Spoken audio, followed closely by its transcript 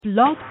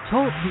Blog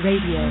Talk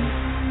Radio.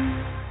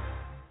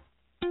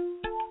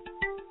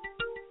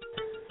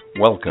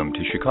 Welcome to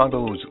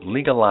Chicago's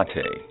Legal Latte,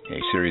 a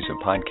series of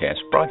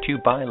podcasts brought to you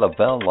by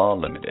Lavelle Law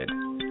Limited.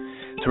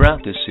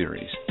 Throughout this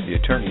series, the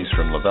attorneys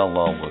from Lavelle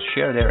Law will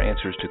share their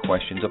answers to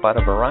questions about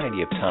a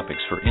variety of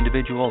topics for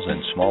individuals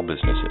and small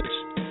businesses.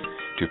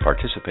 To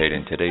participate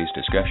in today's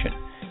discussion,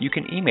 you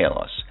can email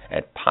us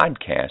at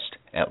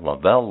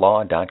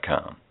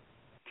podcast@lavellelaw.com.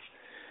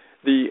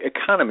 The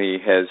economy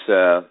has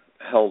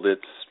held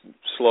its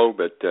slow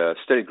but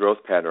steady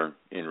growth pattern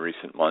in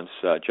recent months.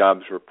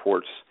 Jobs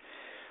reports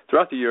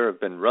throughout the year have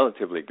been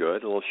relatively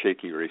good, a little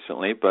shaky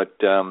recently, but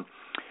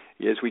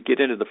as we get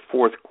into the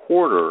fourth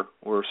quarter,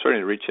 we're starting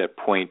to reach that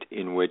point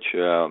in which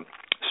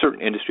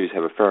certain industries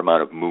have a fair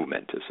amount of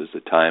movement. This is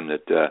the time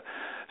that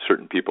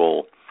certain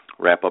people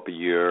wrap up a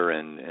year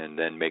and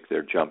then make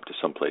their jump to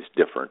someplace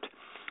different.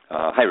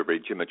 Hi, everybody.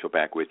 Jim Mitchell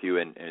back with you.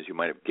 And as you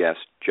might have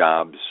guessed,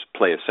 jobs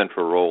play a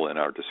central role in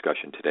our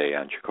discussion today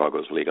on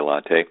Chicago's Legal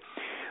Latte.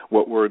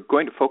 What we're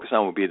going to focus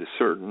on will be the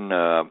certain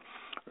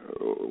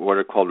what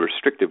are called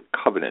restrictive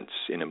covenants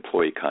in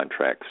employee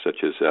contracts,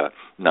 such as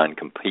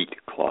non-compete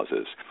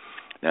clauses.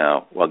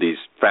 Now, while these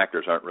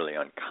factors aren't really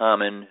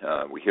uncommon,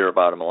 we hear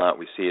about them a lot,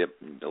 we see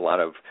a lot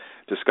of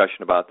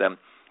discussion about them,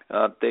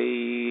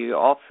 they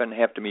often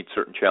have to meet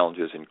certain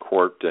challenges in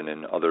court and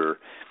in other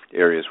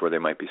areas where they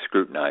might be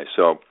scrutinized.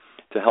 So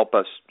to help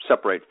us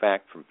separate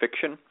fact from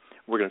fiction,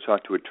 we're going to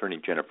talk to attorney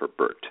Jennifer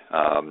Burt.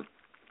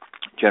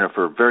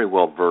 Jennifer, very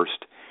well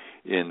versed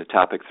in the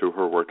topic through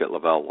her work at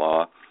Lavelle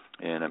Law,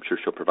 and I'm sure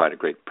she'll provide a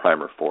great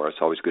primer for us.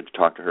 Always good to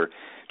talk to her.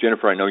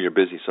 Jennifer, I know you're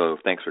busy, so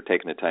thanks for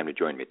taking the time to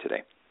join me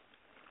today.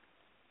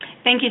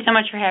 Thank you so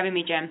much for having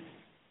me, Jim.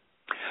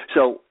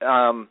 So,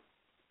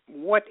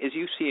 what, as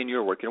you see in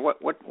your work,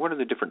 what are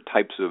the different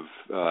types of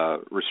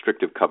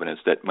restrictive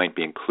covenants that might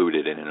be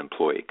included in an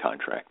employee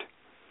contract?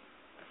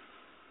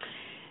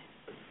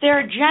 There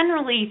are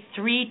generally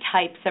three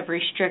types of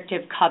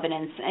restrictive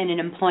covenants in an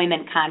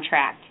employment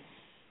contract.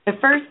 The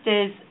first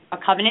is a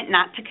covenant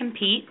not to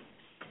compete.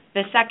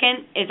 The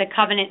second is a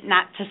covenant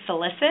not to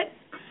solicit.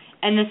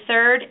 And the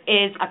third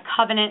is a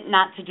covenant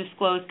not to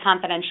disclose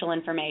confidential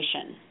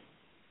information.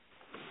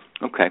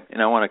 Okay,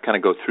 and I want to kind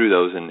of go through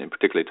those and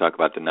particularly talk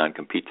about the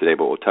non-compete today,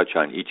 but we'll touch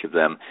on each of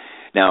them.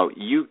 Now,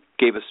 you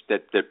gave us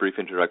that brief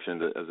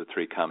introduction of the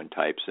three common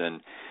types,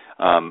 and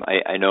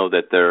I know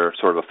that they're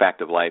sort of a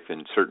fact of life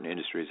in certain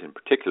industries in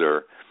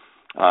particular,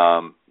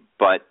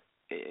 but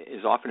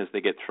as often as they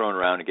get thrown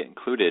around and get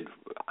included,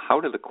 how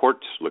do the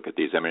courts look at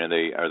these? I mean,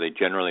 are they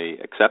generally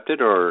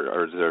accepted, or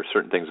are there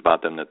certain things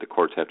about them that the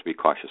courts have to be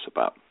cautious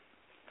about?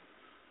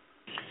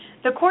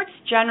 The courts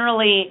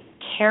generally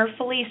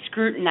carefully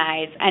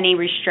scrutinize any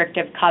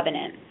restrictive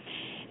covenant.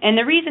 And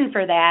the reason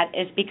for that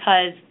is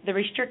because the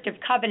restrictive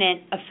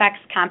covenant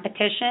affects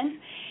competition,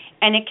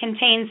 and it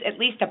contains at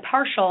least a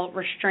partial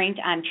restraint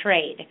on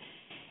trade.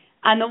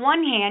 On the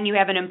one hand, you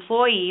have an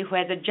employee who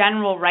has a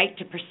general right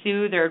to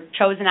pursue their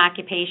chosen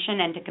occupation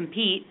and to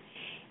compete.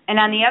 And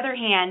on the other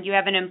hand, you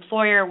have an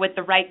employer with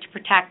the right to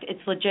protect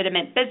its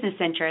legitimate business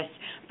interests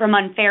from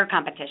unfair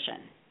competition.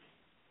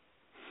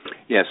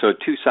 Yeah, so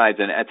two sides,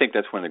 and I think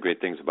that's one of the great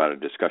things about a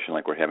discussion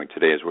like we're having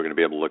today is we're going to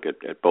be able to look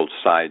at both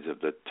sides of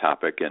the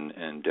topic and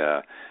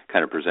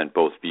kind of present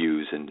both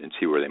views and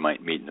see where they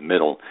might meet in the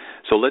middle.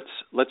 So let's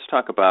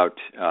talk about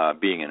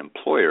being an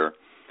employer.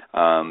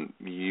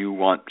 You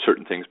want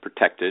certain things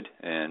protected,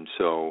 and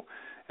so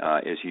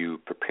as you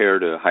prepare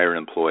to hire an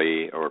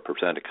employee or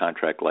present a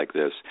contract like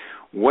this,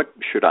 what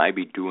should I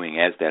be doing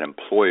as that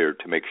employer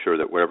to make sure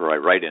that whatever I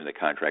write in the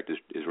contract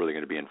is really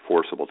going to be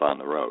enforceable down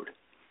the road?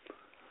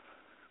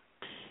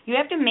 You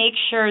have to make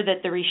sure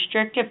that the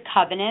restrictive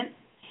covenant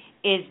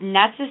is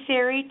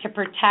necessary to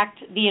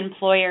protect the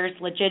employer's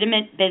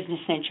legitimate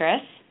business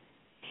interests,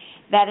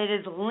 that it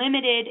is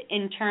limited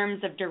in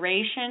terms of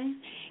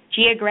duration,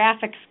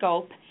 geographic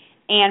scope,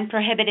 and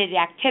prohibited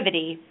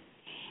activity,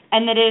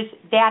 and that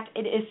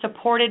it is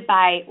supported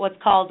by what's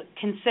called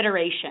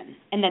consideration,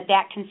 and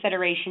that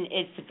consideration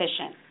is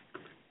sufficient.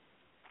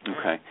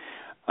 Okay.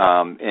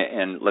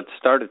 And let's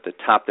start at the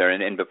top there.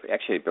 And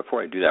actually,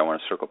 before I do that, I want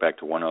to circle back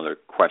to one other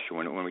question.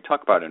 When we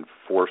talk about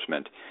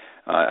enforcement,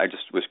 I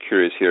just was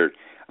curious here.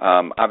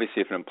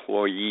 Obviously, if an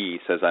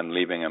employee says, I'm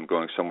leaving, I'm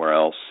going somewhere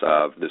else,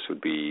 this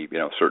would be,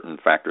 certain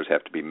factors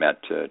have to be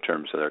met in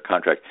terms of their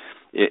contract.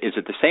 Is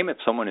it the same if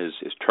someone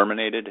is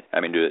terminated? I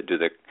mean, do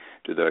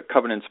the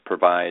covenants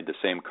provide the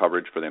same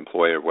coverage for the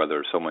employer,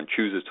 whether someone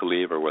chooses to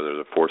leave or whether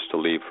they're forced to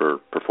leave for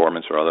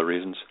performance or other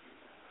reasons?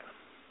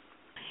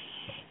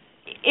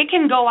 It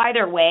can go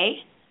either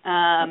way.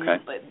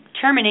 Okay.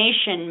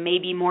 Termination may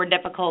be more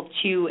difficult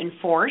to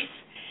enforce.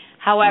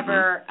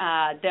 However,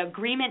 the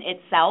agreement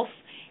itself,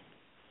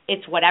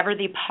 it's whatever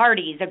the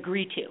parties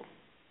agree to.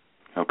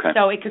 Okay.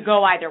 So it could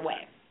go either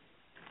way.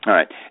 All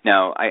right.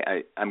 Now,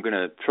 I'm going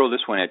to throw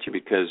this one at you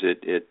because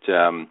it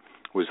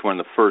was one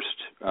of the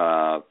first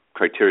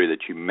criteria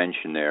that you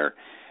mentioned there,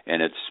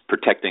 and it's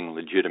protecting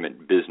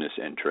legitimate business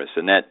interests.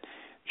 And that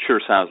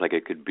sure sounds like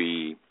it could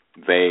be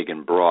vague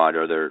and broad.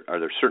 Are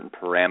there certain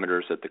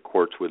parameters that the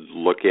courts would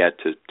look at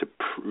to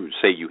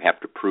say you have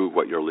to prove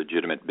what your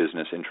legitimate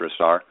business interests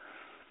are?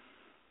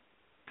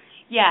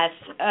 Yes,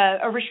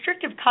 a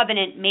restrictive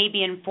covenant may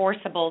be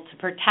enforceable to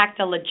protect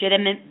a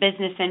legitimate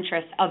business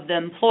interest of the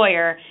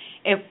employer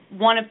if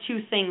one of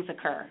two things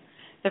occur.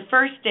 The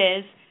first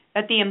is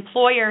that the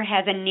employer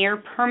has a near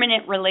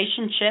permanent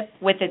relationship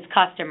with its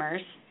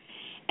customers,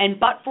 and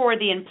but for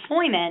the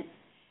employment,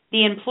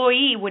 the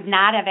employee would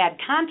not have had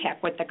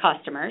contact with the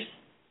customers,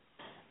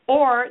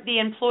 or the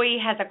employee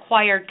has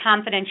acquired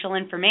confidential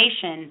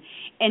information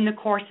in the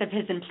course of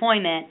his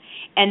employment,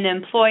 and the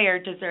employer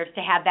deserves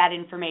to have that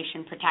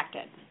information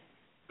protected.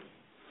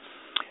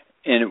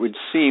 And it would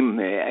seem,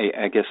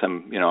 I guess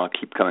I'll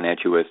keep coming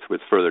at you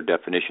with further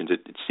definitions.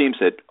 It seems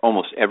that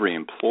almost every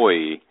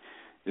employee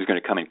is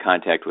going to come in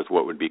contact with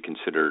what would be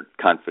considered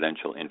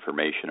confidential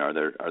information. Are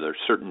there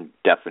certain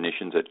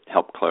definitions that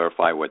help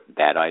clarify what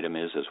that item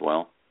is as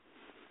well?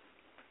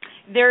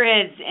 There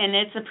is, and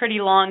it's a pretty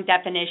long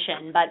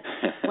definition, but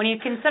when you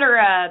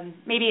consider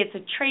maybe it's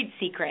a trade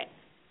secret,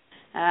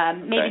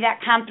 maybe that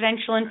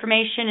confidential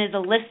information is a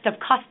list of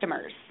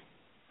customers,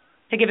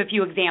 to give a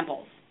few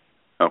examples.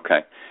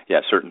 Okay.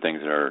 Yeah, certain things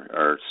that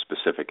are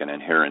specific and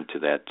inherent to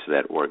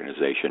that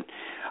organization.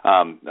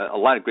 A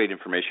lot of great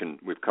information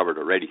we've covered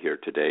already here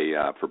today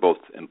for both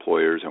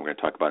employers, and we're going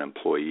to talk about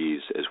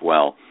employees as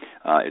well.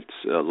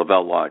 It's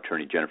Lavelle Law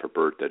Attorney Jennifer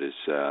Burt that is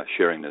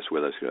sharing this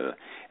with us,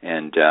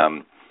 and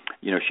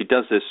she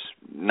does this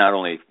not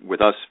only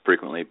with us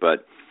frequently,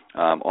 but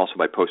also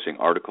by posting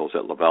articles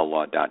at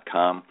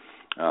lavellelaw.com.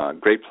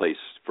 Great place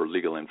for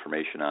legal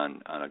information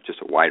on just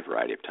a wide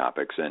variety of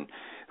topics, and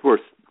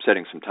worth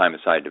setting some time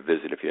aside to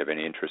visit if you have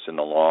any interest in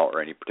the law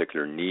or any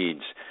particular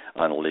needs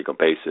on a legal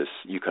basis.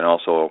 You can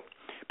also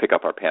pick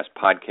up our past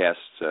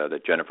podcasts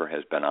that Jennifer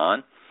has been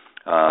on,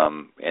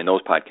 and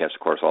those podcasts, of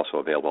course, also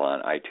available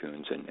on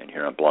iTunes and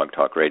here on Blog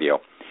Talk Radio.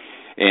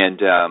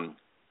 And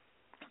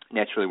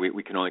naturally,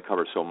 we can only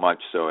cover so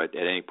much, so at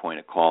any point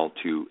a call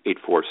to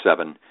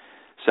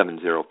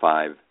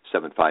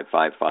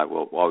 847-705-7555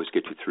 will always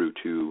get you through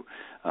to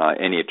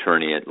any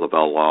attorney at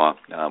Lavelle Law.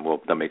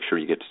 They'll make sure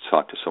you get to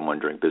talk to someone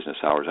during business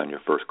hours on your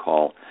first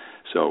call.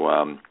 So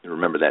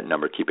remember that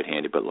number, keep it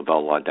handy, but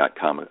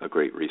lavellelaw.com, a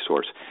great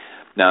resource.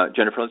 Now,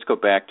 Jennifer, let's go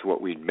back to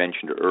what we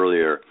mentioned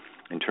earlier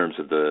in terms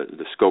of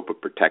the scope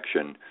of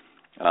protection.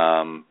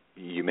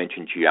 You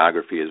mentioned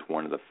geography as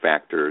one of the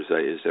factors.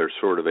 Is there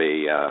sort of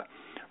a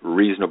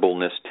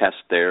reasonableness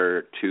test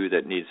there, too,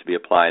 that needs to be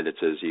applied that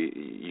says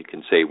you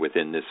can say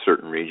within this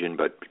certain region,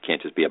 but it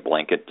can't just be a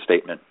blanket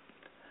statement?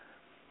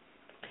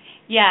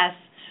 Yes.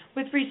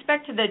 With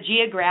respect to the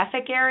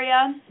geographic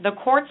area, the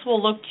courts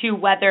will look to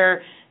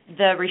whether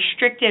the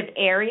restrictive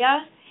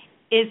area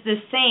is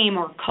the same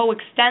or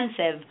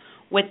coextensive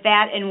with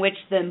that in which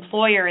the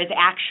employer is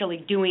actually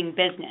doing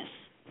business.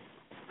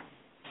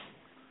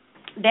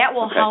 That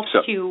will help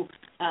to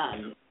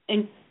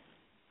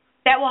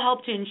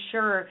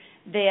ensure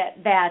that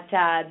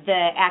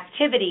the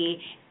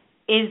activity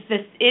is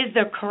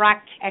the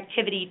correct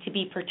activity to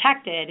be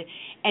protected,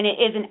 and it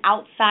isn't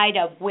outside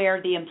of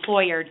where the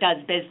employer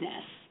does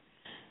business.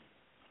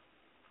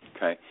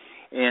 Okay.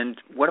 And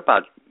what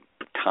about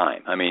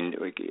time? I mean,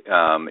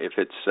 if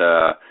it's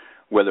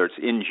whether it's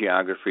in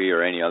geography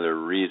or any other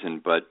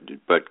reason, but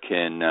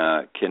can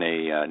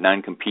a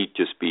non-compete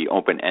just be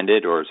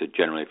open-ended, or is it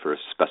generally for a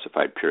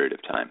specified period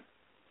of time?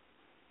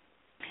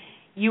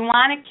 You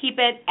want to keep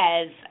it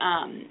as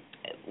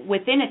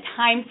within a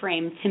time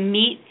frame to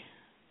meet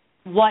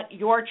what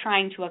you're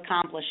trying to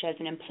accomplish as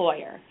an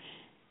employer.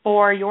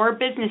 For your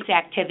business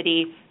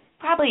activity,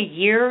 probably a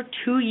year,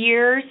 2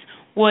 years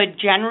would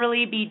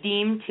generally be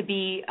deemed to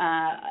be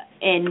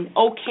an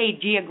okay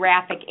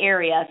geographic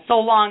area, so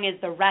long as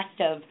the rest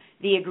of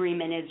the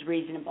agreement is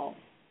reasonable.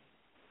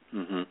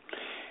 Mm-hmm.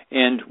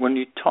 And when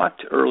you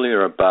talked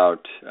earlier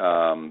about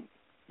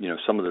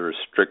some of the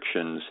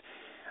restrictions,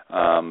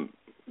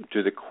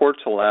 do the courts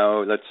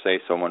allow, let's say,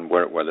 someone,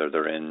 whether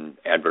they're in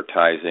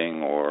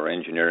advertising or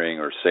engineering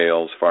or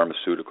sales,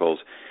 pharmaceuticals,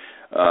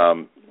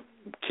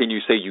 can you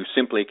say you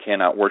simply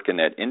cannot work in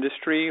that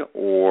industry,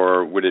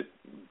 or would it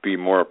be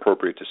more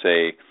appropriate to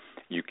say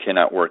you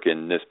cannot work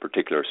in this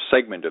particular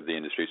segment of the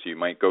industry, so you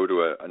might go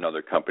to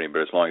another company,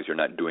 but as long as you're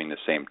not doing the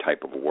same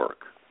type of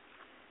work?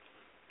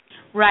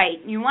 Right.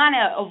 You want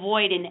to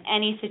avoid in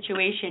any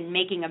situation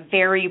making a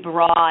very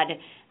broad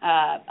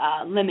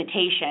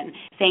limitation,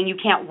 saying you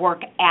can't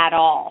work at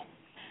all.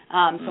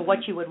 So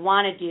what you would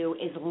want to do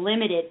is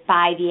limit it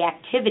by the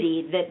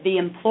activity that the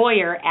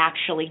employer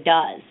actually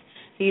does.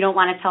 So you don't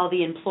want to tell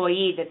the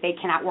employee that they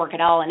cannot work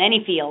at all in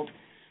any field,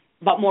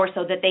 but more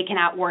so that they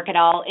cannot work at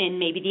all in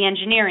maybe the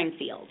engineering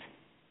field.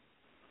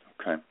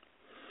 Okay.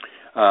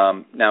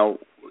 Now,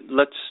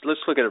 let's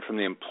look at it from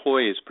the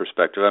employee's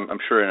perspective. I'm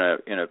sure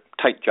in a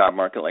tight job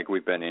market like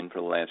we've been in for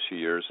the last few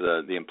years,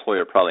 the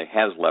employer probably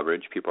has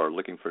leverage. People are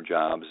looking for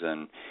jobs,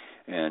 and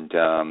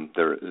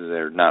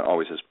they're not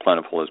always as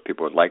plentiful as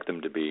people would like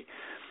them to be.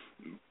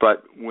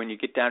 But when you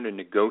get down to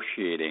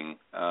negotiating,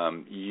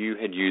 you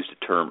had used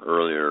a term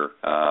earlier,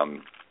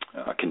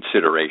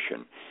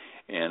 consideration.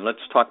 And let's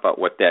talk about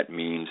what that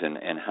means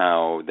and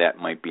how that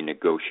might be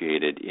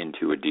negotiated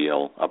into a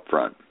deal up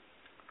front.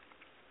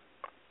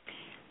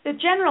 The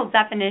general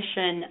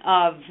definition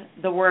of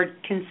the word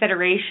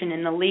consideration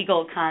in the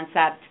legal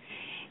concept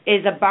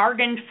is a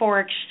bargain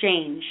for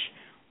exchange,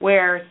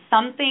 where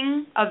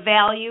something of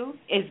value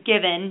is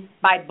given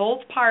by both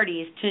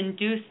parties to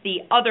induce the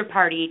other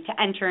party to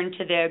enter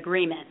into the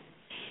agreement.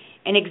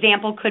 An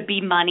example could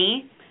be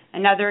money.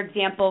 Another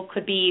example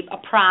could be a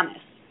promise.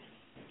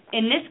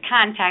 In this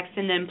context,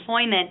 in the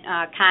employment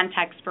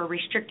context for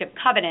restrictive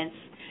covenants,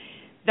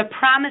 the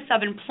promise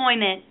of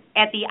employment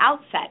at the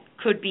outset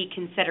could be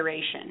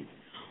consideration,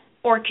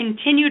 or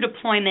continued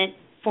employment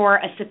for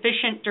a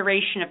sufficient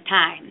duration of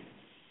time.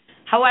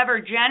 However,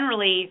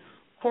 generally,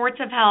 courts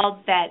have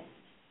held that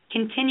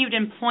continued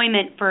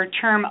employment for a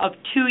term of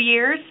 2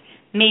 years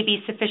may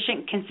be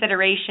sufficient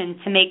consideration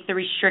to make the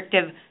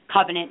restrictive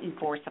covenant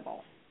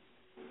enforceable.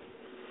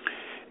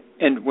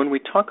 And when we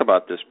talk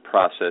about this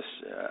process,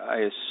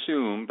 I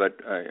assume, but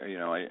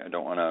I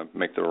don't want to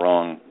make the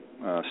wrong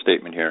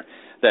statement here,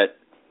 that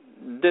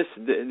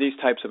these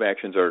types of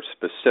actions are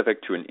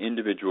specific to an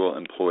individual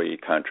employee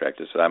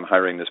contract. So I'm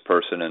hiring this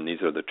person, and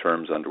these are the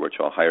terms under which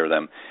I'll hire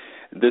them.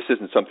 This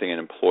isn't something an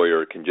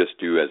employer can just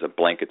do as a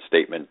blanket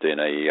statement in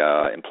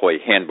a employee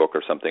handbook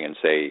or something and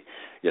say,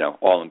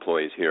 all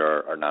employees here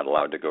are not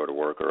allowed to go to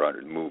work or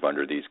move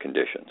under these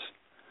conditions.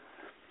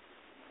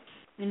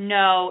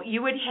 No,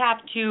 you would have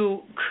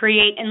to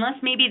create, unless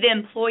maybe the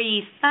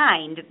employee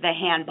signed the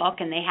handbook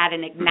and they had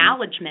an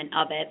acknowledgement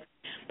of it,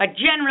 but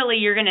generally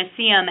you're going to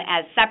see them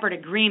as separate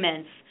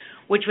agreements,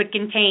 which would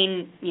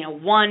contain,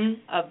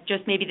 one of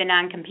just maybe the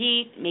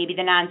non-compete, maybe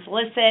the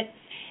non-solicit,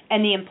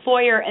 and the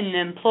employer and the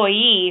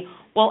employee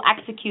will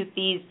execute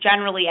these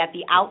generally at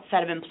the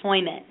outset of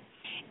employment.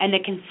 And the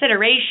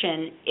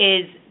consideration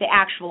is the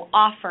actual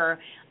offer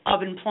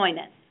of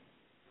employment.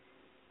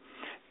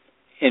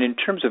 And in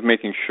terms of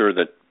making sure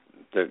that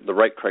the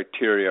right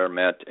criteria are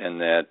met and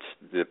that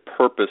the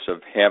purpose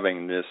of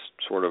having this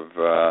sort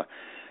of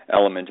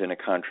element in a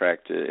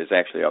contract is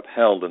actually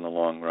upheld in the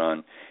long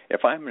run,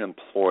 if I'm an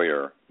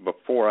employer,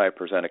 before I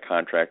present a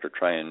contract or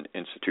try and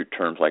institute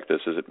terms like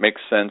this, does it make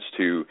sense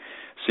to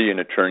see an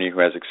attorney who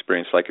has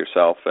experience like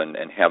yourself and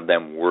have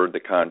them word the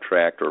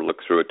contract or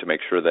look through it to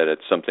make sure that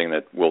it's something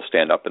that will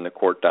stand up in the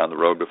court down the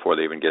road before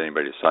they even get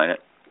anybody to sign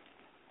it?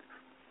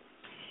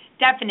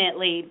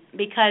 Definitely,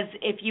 because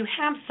if you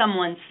have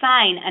someone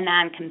sign a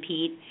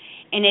non-compete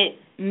and it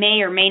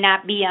may or may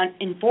not be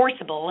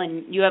enforceable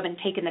and you haven't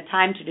taken the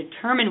time to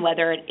determine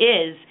whether it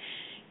is,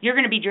 you're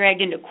going to be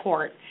dragged into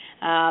court.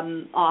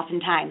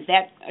 Oftentimes,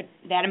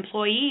 that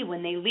employee,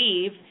 when they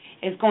leave,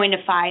 is going to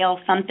file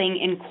something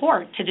in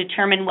court to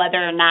determine whether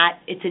or not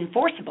it's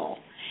enforceable.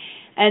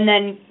 And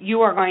then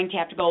you are going to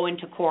have to go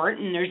into court,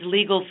 and there's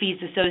legal fees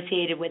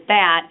associated with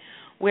that,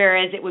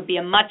 whereas it would be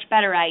a much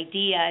better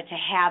idea to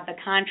have the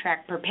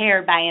contract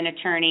prepared by an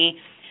attorney,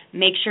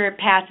 make sure it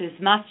passes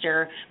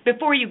muster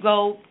before you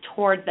go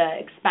toward the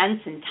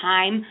expense and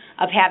time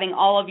of having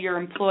all of your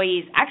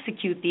employees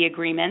execute the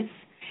agreements,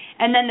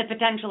 and then the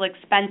potential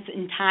expense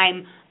and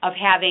time of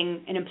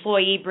having an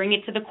employee bring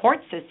it to the court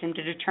system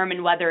to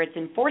determine whether it's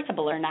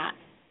enforceable or not.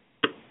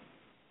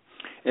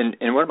 And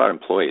what about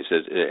employees?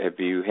 Have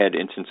you had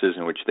instances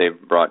in which they've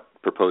brought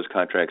proposed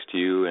contracts to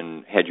you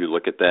and had you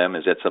look at them?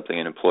 Is that something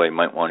an employee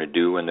might want to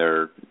do when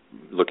they're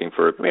looking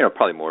for,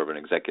 probably more of an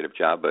executive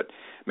job, but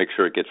make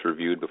sure it gets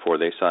reviewed before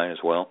they sign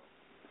as well?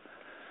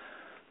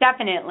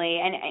 Definitely.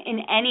 And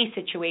in any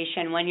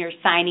situation when you're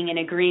signing an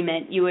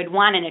agreement, you would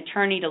want an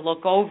attorney to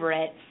look over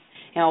it.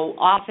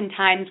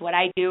 Oftentimes what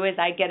I do is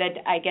I get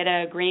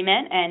an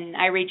agreement and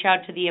I reach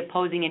out to the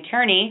opposing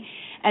attorney,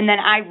 and then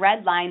I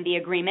redline the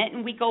agreement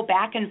and we go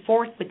back and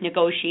forth with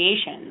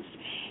negotiations.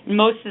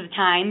 Most of the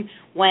time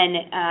when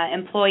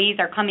employees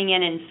are coming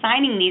in and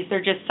signing these, they're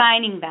just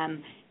signing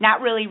them,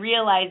 not really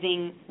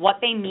realizing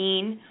what they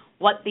mean,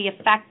 what the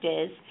effect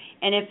is,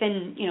 and if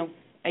in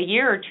a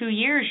year or 2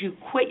 years you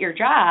quit your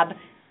job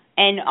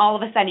and all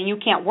of a sudden you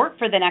can't work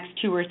for the next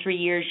 2 or 3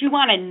 years, you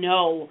want to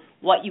know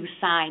what you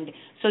signed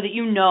so that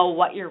you know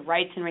what your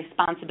rights and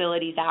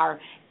responsibilities are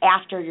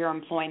after your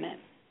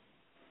employment.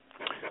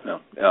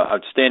 Well,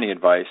 outstanding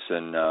advice,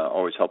 and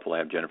always helpful to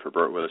have Jennifer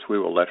Burt with us. We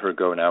will let her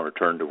go now,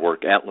 return to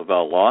work at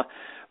Lavelle Law,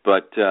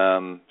 but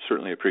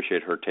certainly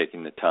appreciate her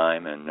taking the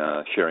time and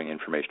sharing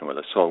information with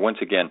us. So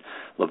once again,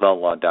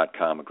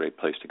 lavellelaw.com, a great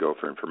place to go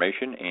for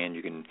information, and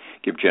you can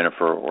give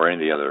Jennifer or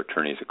any of the other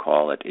attorneys a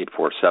call at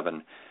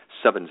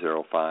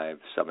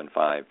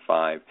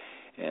 847-705-7555.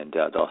 And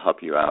they'll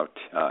help you out.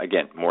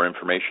 Again, more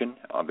information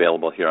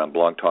available here on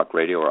Blog Talk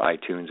Radio or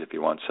iTunes if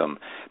you want some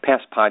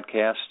past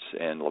podcasts,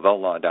 and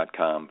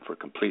lavellelaw.com for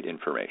complete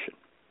information.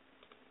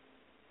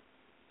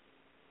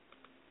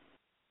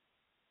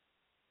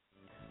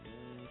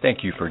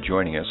 Thank you for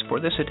joining us for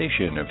this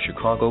edition of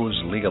Chicago's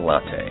Legal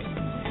Latte.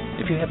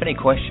 If you have any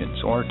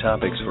questions or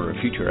topics for a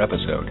future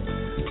episode,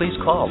 please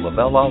call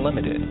Lavelle Law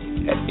Limited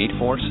at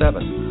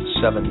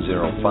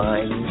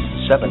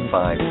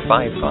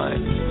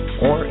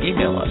 847-705-7555 or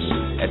email us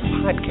at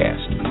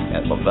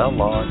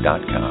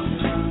podcast@lavellelaw.com.